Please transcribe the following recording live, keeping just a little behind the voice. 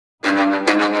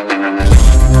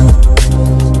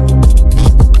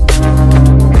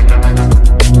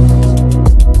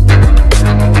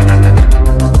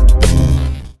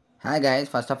guys,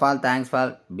 first of all thanks for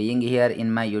being here in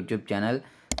my YouTube channel.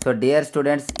 So dear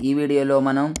students, ఈ వీడియోలో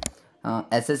మనం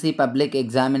SSC public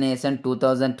examination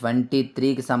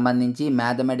 2023కి సంబంధించి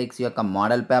mathematics యొక్క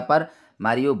model paper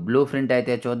మరియు blue print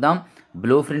అయితే చూద్దాం.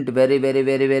 Blue print very very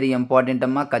very very important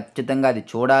అమ్మా, ఖచ్చితంగా అది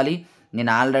చూడాలి.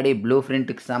 నేను ఆల్రెడీ బ్లూ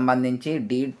ప్రింట్కి సంబంధించి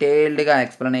డీటెయిల్డ్గా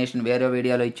ఎక్స్ప్లెనేషన్ వేరే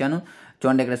వీడియోలో ఇచ్చాను.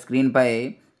 చూడండి, ఇక్కడ స్క్రీన్పై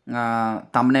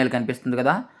థంబ్నెయిల్ కనిపిస్తుంది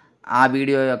కదా, ఆ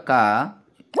వీడియో యొక్క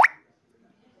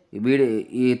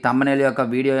ఈ థంబ్నెయిల్ యొక్క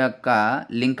వీడియో యొక్క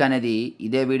లింక్ అనేది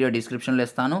ఇదే వీడియో డిస్క్రిప్షన్లో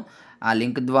ఇస్తాను. ఆ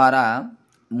లింక్ ద్వారా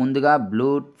ముందుగా బ్లూ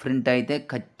ప్రింట్ అయితే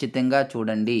ఖచ్చితంగా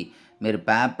చూడండి. మీరు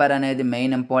పేపర్ అనేది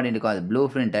మెయిన్ ఇంపార్టెంట్ కాదు, బ్లూ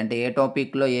ప్రింట్ అంటే ఏ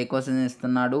టాపిక్లో ఏ క్వశ్చన్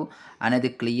ఇస్తున్నాడు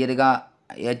అనేది క్లియర్గా,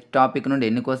 ఏ టాపిక్ నుండి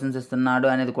ఎన్ని క్వశ్చన్స్ ఇస్తున్నాడు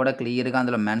అనేది కూడా క్లియర్గా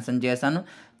అందులో మెన్షన్ చేశాను.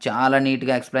 చాలా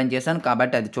నీట్గా ఎక్స్ప్లెయిన్ చేశాను,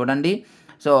 కాబట్టి అది చూడండి.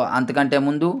 సో అంతకంటే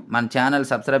ముందు మన ఛానల్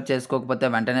సబ్స్క్రైబ్ చేసుకోకపోతే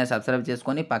వెంటనే సబ్స్క్రైబ్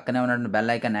చేసుకొని పక్కనే ఉన్న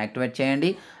బెల్ ఐకాన్ యాక్టివేట్ చేయండి.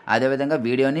 అదేవిధంగా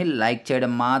వీడియోని లైక్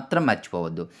చేయడం మాత్రం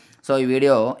మర్చిపోవద్దు. సో ఈ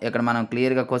వీడియో ఇక్కడ మనం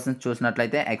క్లియర్గా క్వశ్చన్స్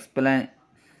చూసినట్లయితే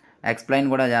ఎక్స్ప్లెయిన్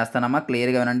కూడా చేస్తానమ్మా,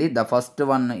 క్లియర్గా వినండి. The first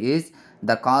one is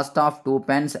the cost of 2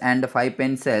 pens and 5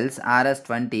 pencils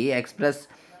RS20 express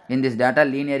in this data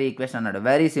linear equation అన్నాడు.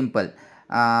 Very simple.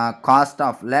 Cost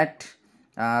of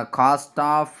cost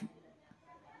of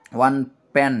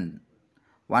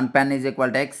 1 pen is equal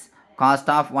to x, cost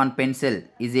of 1 pencil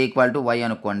is equal to y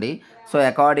అనుకోండి. So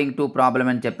according to problem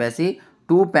అని చెప్పేసి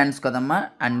 2 pens కదమ్మా,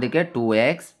 అందుకే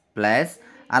 2x plus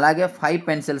అలాగే 5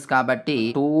 pencils కాబట్టి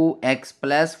 2x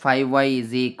plus 5y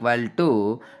is equal to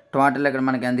total ఇక్కడ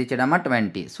మనకి ఎంత ఇచ్చాడమ్మా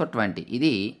 20. సో 20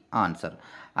 ఇది ఆన్సర్.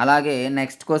 అలాగే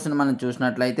నెక్స్ట్ క్వశ్చన్ మనం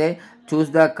చూసినట్లయితే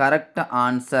choose the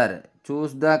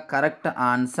correct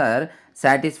answer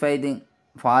satisfy the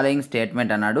following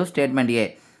statement అన్నాడు. Statement A,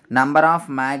 number of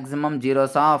maximum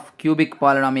zeros of cubic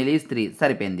polynomial is 3.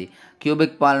 సరిపోయింది,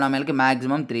 క్యూబిక్ పాలినామియల్కి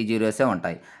మ్యాక్సిమం 3 జీరోసే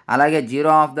ఉంటాయి. అలాగే zero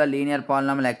of the linear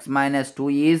polynomial x-2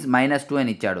 is -2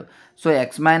 అని ఇచ్చాడు. సో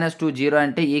x-2 జీరో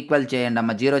అంటే equal చేయండి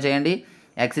అమ్మ, zero చేయండి.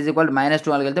 x ఈజ్ ఈక్వల్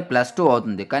 -2 వాళ్ళకి వెళ్తే +2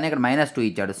 అవుతుంది, కానీ ఇక్కడ -2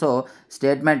 ఇచ్చాడు. So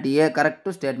statement A correct,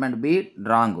 statement be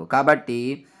wrong. కాబట్టి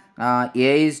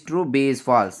ఏ is true, B is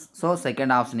false. So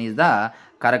second option is the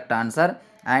correct answer.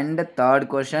 And third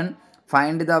question,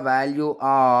 find the value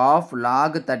of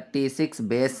log 36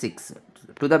 base 6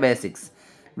 to the base 6.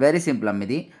 Very simple అమ్మ,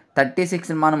 ఇది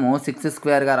 36 మనము 6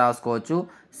 స్క్వేర్గా రాసుకోవచ్చు,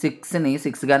 6ని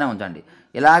 6గానే ఉంచండి.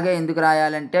 ఇలాగే ఎందుకు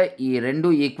రాయాలంటే ఈ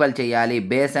రెండు ఈక్వల్ చేయాలి,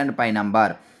 బేస్ అండ్ పై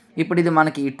నంబర్. ఇప్పుడు ఇది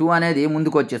మనకి ఈ 2 అనేది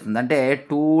ముందుకు వచ్చేస్తుంది, అంటే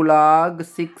 2 log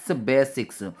 6 base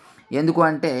 6. ఎందుకు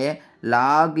అంటే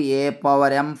log a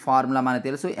power m formula మనకు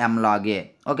తెలుసు, m log a.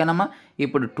 ఓకేనమ్మా.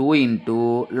 ఇప్పుడు 2 into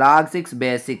log 6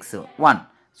 base 6 1.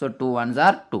 So 2 1s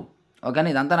are 2. ఓకేనా,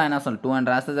 ఇదంతా నాయన అసలు 2 అని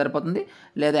రాస్తే సరిపోతుంది,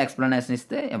 లేదా ఎక్స్ప్లెనేషన్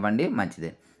ఇస్తే ఇవ్వండి,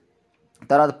 మంచిదే.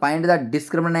 తర్వాత find the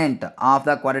discriminant of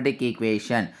the quadratic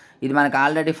equation. ఇది మనకు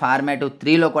ఆల్రెడీ ఫార్మాట్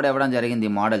 3లో కూడా ఇవ్వడం జరిగింది,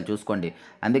 ఈ మోడల్ చూసుకోండి.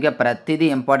 అందుకే ప్రతిదీ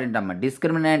ఇంపార్టెంట్ అమ్మ.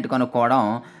 డిస్క్రిమినెంట్ కనుక్కోవడం,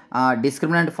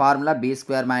 discriminant formula b²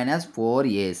 -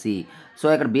 4ac. So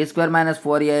ఇక్కడ b² -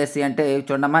 4ac అంటే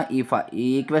చూడమ్మా, ఈ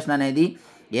ఈక్వేషన్ అనేది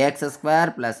ax²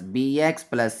 + bx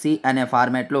 + c అనే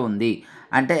ఫార్మాట్లో ఉంది.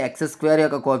 అంటే x²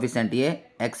 యొక్క కోఫిషియంట్ a,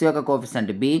 x యొక్క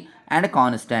కోఫిషియంట్ b అండ్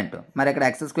కాన్స్టెంట్. మరి ఇక్కడ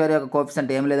x² యొక్క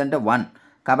కోఫిషియంట్ ఏం లేదంటే 1,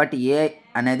 కాబట్టి a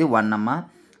అనేది 1 అమ్మ.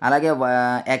 అలాగే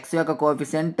x యొక్క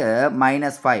కోఫిషియంట్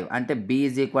 -5 అంటే b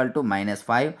ఈజ్ ఈక్వల్ టు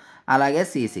 -5, అలాగే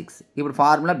c6. ఇప్పుడు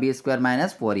formula b²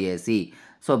 - 4ac.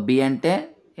 So b అంటే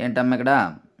ఏంటమ్మా, ఇక్కడ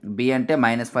b అంటే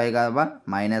 -5 కదా,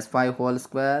 -5 హోల్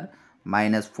స్క్వేర్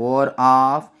 -4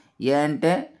 ఆఫ్ a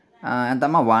అంటే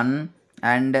ఎంతమ్మా 1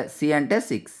 అండ్ c అంటే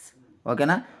 6.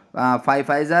 ఓకేనా. 5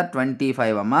 5s are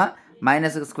 25 అమ్మ,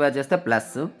 మైనస్ స్క్వేర్ చేస్తే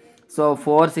plus. So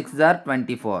 4 6s are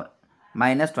 24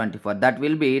 -24. That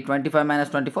will be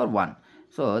 25 - 24 1.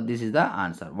 So this is the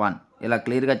answer 1. ఇలా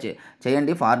క్లియర్గా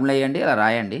చేయండి, ఫార్ములా వేయండి, ఇలా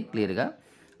రాయండి క్లియర్గా.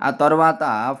 ఆ తర్వాత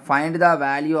find the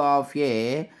value of A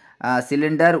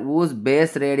cylinder whose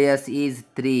base radius is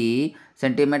 3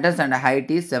 centimeters and height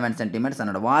is 7 centimeters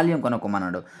అన్నాడు. వాల్యూమ్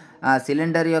కనుక్కోమన్నాడు.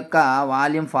 సిలిండర్ యొక్క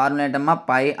వాల్యూమ్ ఫార్ములా ఏంటమ్మా,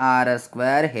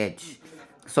 πr²h.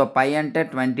 సో పై అంటే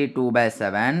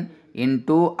 22/7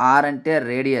 ఇంటూ r అంటే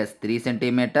radius 3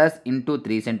 centimeters into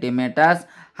 3 centimeters,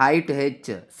 height h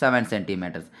 7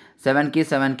 centimeters. 7కి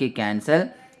 7కి cancel.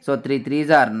 So 3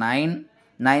 3s are 9,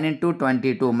 9 into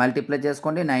 22 multiply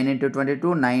చేసుకోండి. 9 into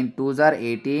 22, 9 2s are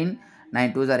 18,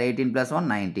 9 2s are 18 + 1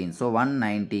 19. So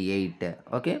 198.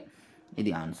 Okay,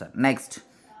 ఇది answer. Next,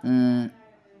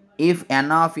 if n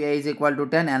of a is equal to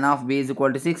 10, n of b is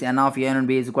equal to 6, n of a and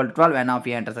b is equal to 12, n of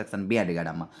a intersection b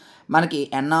అడిగాడమ్మ. మనకి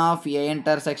n of a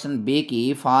intersection bకి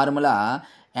formula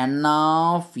n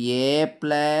of a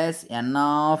plus n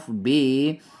of b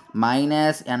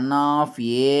minus N of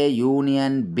A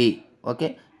union B. Okay,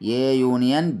 A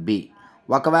union B.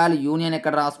 ఒకవేళ union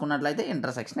ఎక్కడ రాసుకున్నట్లయితే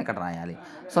intersection ఇక్కడ రాయాలి.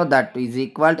 So that is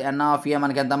equal to N of ఏ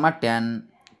మనకి ఎంతమ్మా 10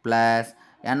 plus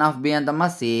N of B ఎంతమ్మా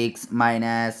 6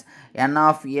 minus N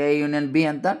of A union B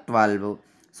ఎంత 12.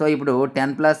 So ఇప్పుడు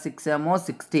 10 plus 6 ఏమో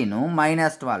 16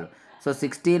 minus 12. So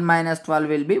 16 minus 12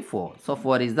 will be 4. So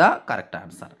 4 is the correct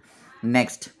answer.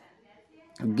 Next,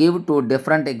 give 2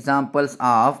 different examples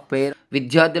of పేర్.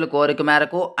 విద్యార్థుల కోరిక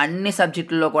మేరకు అన్ని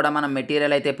సబ్జెక్టుల్లో కూడా మనం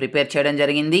మెటీరియల్ అయితే ప్రిపేర్ చేయడం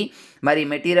జరిగింది. మరి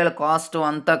మెటీరియల్ కాస్ట్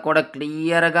అంతా కూడా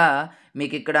క్లియర్గా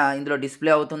మీకు ఇక్కడ ఇందులో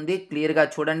డిస్ప్లే అవుతుంది. క్లియర్గా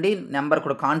చూడండి. నెంబర్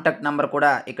కూడా, కాంటాక్ట్ నెంబర్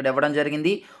కూడా ఇక్కడ ఇవ్వడం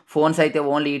జరిగింది. ఫోన్స్ అయితే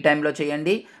ఓన్లీ ఈ టైంలో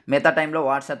చేయండి, మిగతా టైంలో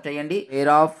వాట్సాప్ చేయండి.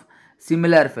 Pair of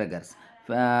similar figures.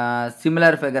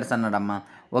 Similar figures అన్నాడమ్మా,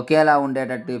 ఒకేలా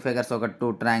ఉండేటట్టు ఫిగర్స్ ఒక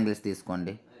 2 ట్రయాంగిల్స్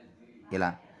తీసుకోండి ఇలా,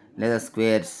 లేదా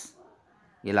స్క్వేర్స్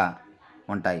ఇలా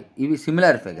ఉంటాయి. ఇవి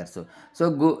similar figures. So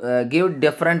give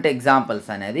different examples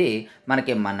అనేది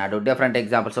మనకి ఏమన్నాడు. డిఫరెంట్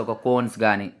ఎగ్జాంపుల్స్ ఒక కోన్స్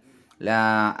కానీ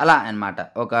అలా అన్నమాట.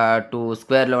 ఒక 2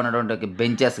 స్క్వేర్లో ఉన్నటువంటి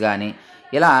బెంచెస్ కానీ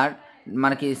ఇలా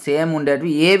మనకి సేమ్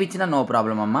ఉండేటివి ఏవి ఇచ్చినా నో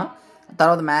ప్రాబ్లం అమ్మ.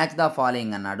 తర్వాత మ్యాచ్ ద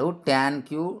ఫాలోయింగ్ అన్నాడు. tan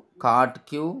queue, cot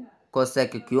queue,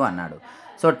 cosec queue అన్నాడు.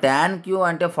 సో tan క్యూ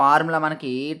అంటే ఫార్ములా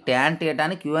మనకి tan θ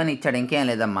అని క్యూ అని ఇచ్చాడు, ఇంకేం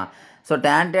లేదమ్మా. సో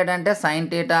tan θ అంటే sin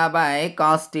θ బై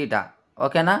cos θ.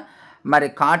 ఓకేనా. మరి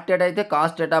cot θ అయితే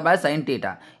cos θ బై sin θ.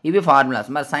 ఇవి ఫార్ములాస్.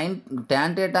 మరి tan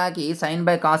θకి సైన్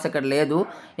బై కాస్ ఇక్కడ లేదు,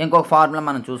 ఇంకొక ఫార్ములా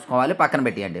మనం చూసుకోవాలి, పక్కన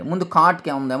పెట్టేయండి. ముందు కాట్కి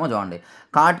ఏముందేమో చూడండి.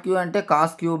 cot క్యూ అంటే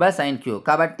cos Q by sine queue,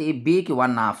 కాబట్టి బీకి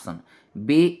 1 ఆప్షన్.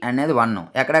 బి అనేది 1.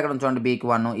 ఎక్కడెక్కడ చూడండి. బీకి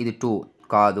 1, ఇది 2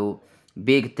 కాదు.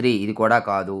 బీకి 3 ఇది కూడా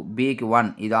కాదు. బీకి 1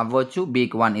 ఇది అవ్వచ్చు,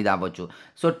 బీకి 1 ఇది అవ్వచ్చు.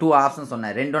 సో 2 ఆప్షన్స్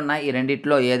ఉన్నాయి, 2 ఉన్నాయి. ఈ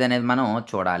రెండిట్లో ఏదనేది మనం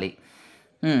చూడాలి.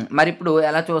 మరి ఇప్పుడు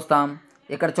ఎలా చూస్తాం?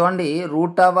 ఇక్కడ చూడండి,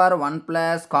 √1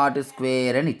 ప్లస్ కాట్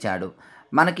స్క్వేర్ అని ఇచ్చాడు.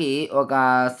 మనకి ఒక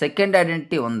సెకండ్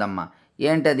ఐడెంటిటీ ఉందమ్మా.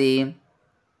 ఏంటది?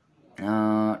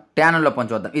 ట్యాన్లో పని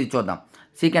చూద్దాం. ఇది చూద్దాం.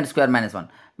 Secant square minus 1.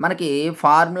 మనకి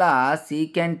formula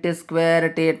secant square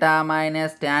theta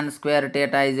minus tan square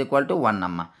theta is equal to 1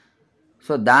 అమ్మ.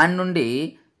 సో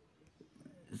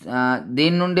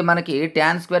దీని నుండి మనకి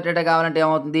ట్యాన్ స్క్వేర్ టీటా కావాలంటే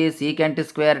ఏమవుతుంది? సీకెంట్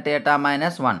స్క్వేర్ టీటా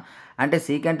మైనస్ 1 అంటే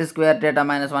సీకెంట్ స్క్వేర్ టీటా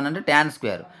మైనస్ 1 అంటే ట్యాన్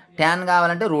స్క్వేర్. ట్యాన్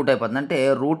కావాలంటే రూట్ అయిపోతుంది, అంటే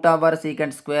 √over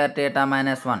secant square theta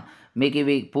minus 1. మీకు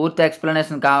ఇవి పూర్తి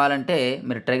ఎక్స్ప్లెనేషన్ కావాలంటే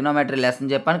మీరు ట్రిగ్నోమెట్రీ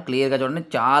లెసన్ చెప్పాను, క్లియర్గా చూడండి,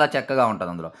 చాలా చక్కగా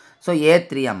ఉంటుంది అందులో. సో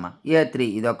A3 అమ్మ, A3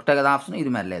 ఇది ఒకటే కదా ఆప్షన్,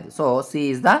 ఇది మరి లేదు. So C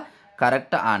is the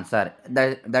correct answer.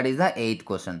 That is the 8th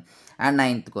question. And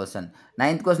 9th question.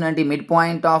 9th question అంటే mid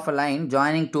point of line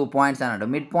joining 2 points అన్నాడు.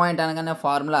 మిడ్ పాయింట్ అనగానే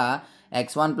formula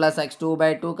x1 plus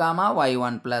x2/2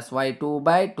 y1 plus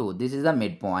y2/2. This is the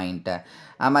mid point.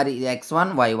 మరి x1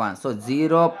 y1. So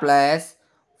 0 plus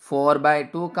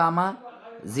 4/2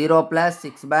 0 plus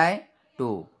 6/2.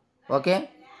 Okay,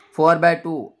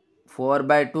 4/2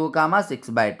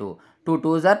 6/2. 2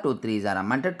 2s are 2 3s are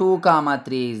అంటే 2,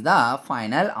 3 is the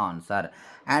final answer.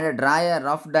 And draw a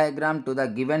rough diagram to the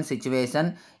given situation.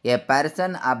 A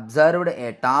person observed a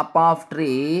top of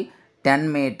tree 10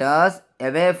 meters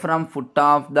away from foot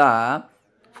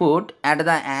at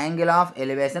the angle of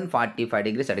elevation 45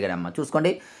 degrees అడిగాడమ్మా.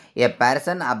 చూసుకోండి, ఏ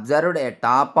person observed A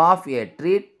top of A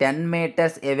tree 10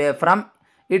 meters away from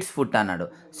it's foot అన్నాడు.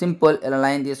 Simple, ఇలా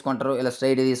line తీసుకుంటారు, ఇలా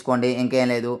straight తీసుకోండి, ఇంకేం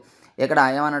లేదు. ఇక్కడ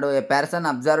ఏమన్నాడు? ఏ person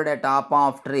observed A top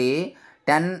of tree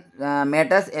 10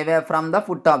 meters away from the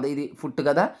foot of ఇది ఫుట్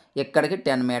కదా, ఇక్కడికి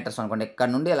 10 meters అనుకోండి, ఇక్కడ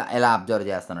నుండి ఇలా అబ్జర్వ్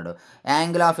చేస్తున్నాడు.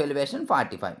 Angle of elevation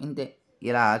 45. ఇంతే,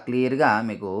 ఇలా క్లియర్గా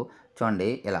మీకు చూడండి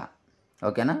ఇలా.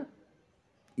 ఓకేనా,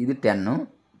 ఇది 10,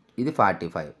 ఇది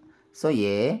 45. సో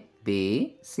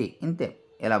ABC ఇంతే,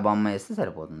 ఇలా బొమ్మ వేస్తే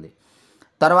సరిపోతుంది.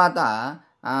 తర్వాత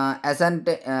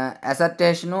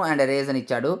అసర్టేషను అండ్ రీజన్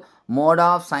ఇచ్చాడు. Mode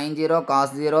of sin 0 cos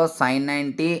 0 sin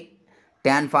 90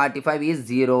 tan 45 is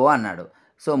 0 అన్నాడు.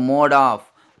 సో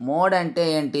మోడ్ అంటే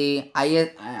ఏంటి?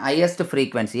 హైయెస్ట్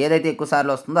ఫ్రీక్వెన్సీ ఏదైతే ఎక్కువ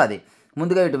సార్లు వస్తుందో అది.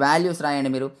 ముందుగా ఇటు వాల్యూస్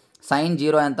రాయండి మీరు. sin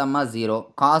 0 ఎంతమ్మా? 0.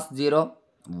 cos 0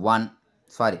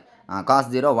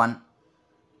 1.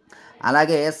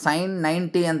 అలాగే sin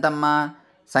 90 ఎంతమ్మా?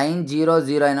 sin 0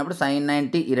 0 అయినప్పుడు sin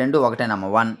 90 ఈ రెండు ఒకటేనమ్మా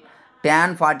 1. tan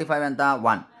 45 ఎంత?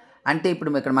 1. అంటే ఇప్పుడు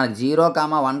ఇక్కడ మనకి 0,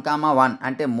 1, 1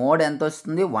 అంటే మోడ్ ఎంత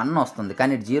వస్తుంది? 1 వస్తుంది,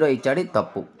 కానీ 0 ఇచ్చాడు, ఇది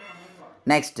తప్పు.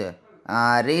 Next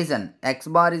reason x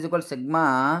bar is equal sigma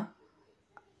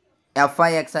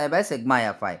fi xi by sigma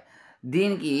fi.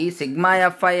 దీనికి సిగ్మా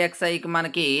fi xiకి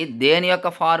మనకి దేని యొక్క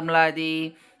ఫార్ములా? అది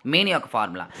మీన్ యొక్క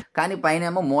ఫార్ములా, కానీ పైన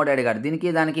ఏమో మోడ్ అడిగాడు. దీనికి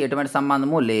దానికి ఎటువంటి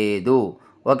సంబంధము లేదు.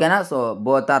 ఓకేనా. So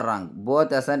both are wrong.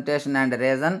 Both అసర్టేషన్ and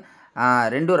reason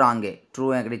రెండు రాంగే. ట్రూ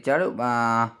ఎక్కడ ఇచ్చాడు?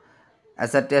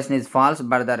 assertion is false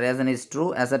but the reason is true,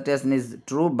 assertion is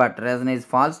true but reason is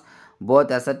false, both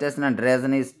assertion and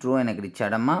reason is true అని ఇక్కడ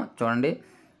ఇచ్చాడమ్మా. చూడండి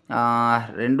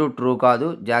రెండు ట్రూ కాదు,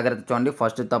 జాగ్రత్త చూడండి.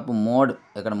 ఫస్ట్ తప్పు మోడ్,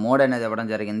 ఇక్కడ మోడ్ అనేది ఇవ్వడం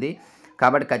జరిగింది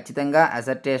కాబట్టి ఖచ్చితంగా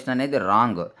అసర్టేషన్ అనేది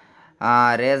wrong.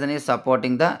 Reason is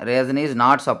supporting, the reason is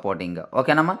not supporting.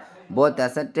 ఓకేనమ్మా. Both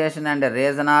అసర్టేషన్ and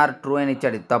reason are true అని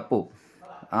ఇచ్చాడు, ఇది తప్పు.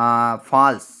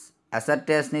 Falls,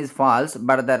 అసర్టేషన్ is false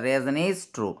but the reason is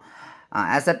true.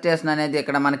 అసర్టేషన్ అనేది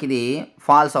ఇక్కడ మనకి ఇది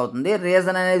ఫాల్స్ అవుతుంది,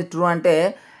 రీజన్ అనేది ట్రూ అంటే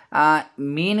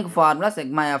మీన్కి formula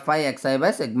sigma f i xi by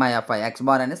sigma f i X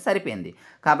bar అనేది సరిపోయింది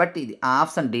కాబట్టి ఇది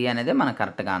ఆప్షన్ డి అనేది మనం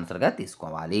కరెక్ట్గా ఆన్సర్గా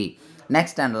తీసుకోవాలి.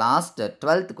 Next and last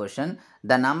 12th question,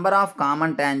 the number of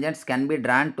common tangents can be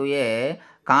drawn to A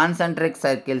concentric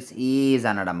circles is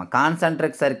అనడమ్మ.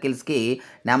 Concentric సర్కిల్స్కి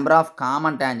number of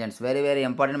common tangents very very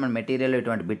important. మన material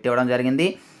ఇటువంటి బిట్ ఇవ్వడం జరిగింది.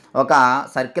 ఒక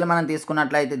సర్కిల్ మనం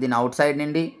తీసుకున్నట్లయితే దీని అవుట్ సైడ్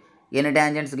నుండి ఎన్ని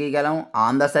ట్యాంజెంట్స్ గీయగలం,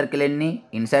 ఆన్ ద సర్కిల్ ఎన్ని,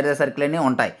 ఇన్సైడ్ ద సర్కిల్ ఎన్ని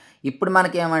ఉంటాయి. ఇప్పుడు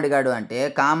మనకి ఏమడిగాడు అంటే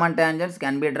common tangents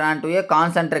can be drawn to A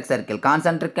concentric circle.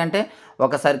 Concentric అంటే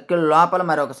ఒక సర్కిల్ లోపల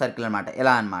మరొక సర్కిల్ అనమాట,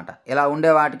 ఇలా అనమాట. ఇలా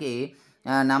ఉండే వాటికి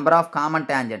నెంబర్ ఆఫ్ కామన్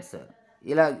ట్యాంజెంట్స్,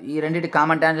 ఇలా ఈ రెండింటి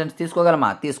కామన్ ట్యాంజెంట్స్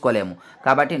తీసుకోగలమా, తీసుకోలేము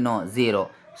కాబట్టి నో, 0.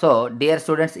 సో డియర్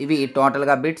స్టూడెంట్స్, ఇవి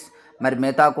టోటల్గా బిట్స్. మరి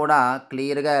మిగతా కూడా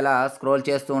క్లియర్గా ఇలా స్క్రోల్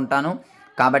చేస్తూ ఉంటాను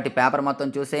కాబట్టి పేపర్ మొత్తం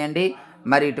చూసేయండి.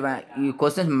 మరి ఈ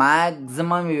క్వశ్చన్స్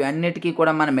మ్యాక్సిమం ఇవన్నిటికీ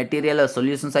కూడా మన మెటీరియల్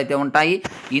సొల్యూషన్స్ అయితే ఉంటాయి.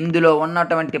 ఇందులో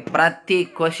ఉన్నటువంటి ప్రతి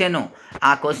క్వశ్చను,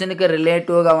 ఆ క్వశ్చన్కి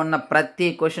రిలేటివ్గా ఉన్న ప్రతి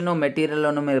క్వశ్చను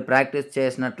మెటీరియల్లోనూ మీరు ప్రాక్టీస్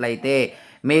చేసినట్లయితే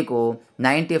మీకు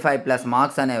 95+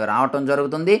 మార్క్స్ అనేవి రావటం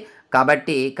జరుగుతుంది.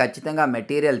 కాబట్టి ఖచ్చితంగా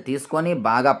మెటీరియల్ తీసుకొని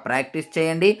బాగా ప్రాక్టీస్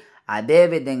చేయండి.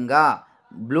 అదేవిధంగా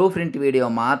బ్లూ ప్రింట్ వీడియో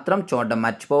మాత్రం చూడడం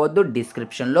మర్చిపోవద్దు.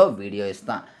 డిస్క్రిప్షన్లో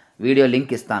వీడియో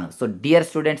లింక్ ఇస్తాను. సో డియర్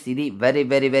స్టూడెంట్స్, ఇది very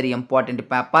very very important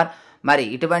paper. మరి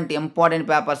ఇటువంటి ఇంపార్టెంట్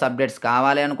పేపర్స్ అప్డేట్స్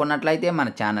కావాలి అనుకున్నట్లయితే మన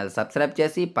ఛానల్ సబ్స్క్రైబ్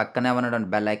చేసి పక్కనే ఉన్నటువంటి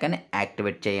బెల్ ఐకాన్ని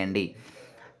యాక్టివేట్ చేయండి.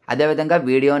 అదేవిధంగా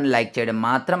వీడియోని లైక్ చేయడం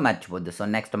మాత్రం మర్చిపోద్దు. సో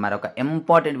నెక్స్ట్ మరొక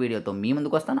ఇంపార్టెంట్ వీడియోతో మీ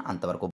ముందుకు వస్తాను. అంతవరకు